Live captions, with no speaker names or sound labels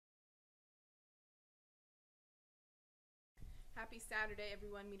Happy Saturday,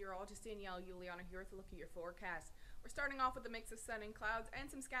 everyone. Meteorologist Danielle Juliana here with a look at your forecast. We're starting off with a mix of sun and clouds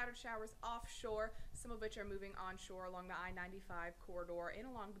and some scattered showers offshore, some of which are moving onshore along the I-95 corridor and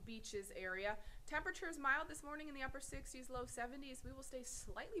along the beaches area. Temperatures mild this morning in the upper 60s, low 70s. We will stay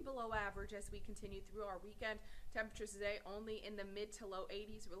slightly below average as we continue through our weekend. Temperatures today only in the mid to low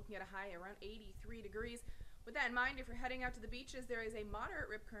 80s. We're looking at a high around 83 degrees. With that in mind, if you're heading out to the beaches, there is a moderate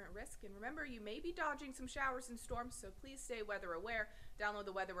rip current risk. And remember, you may be dodging some showers and storms, so please stay weather aware. Download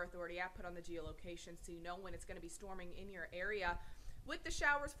the Weather Authority app, put on the geolocation so you know when it's going to be storming in your area. With the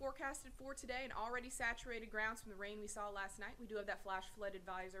showers forecasted for today and already saturated grounds from the rain we saw last night, we do have that flash flood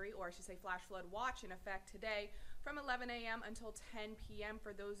advisory, or I should say flash flood watch, in effect today from 11 a.m. until 10 p.m.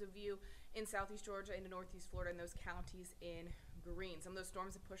 for those of you in southeast Georgia into northeast Florida and those counties in green. Some of those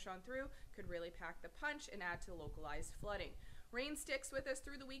storms that push on through could really pack the punch and add to localized flooding. Rain sticks with us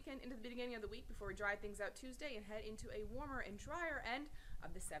through the weekend into the beginning of the week before we dry things out Tuesday and head into a warmer and drier end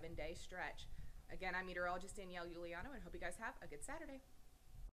of the 7-day stretch. Again, I'm meteorologist Danielle Juliano, and hope you guys have a good Saturday.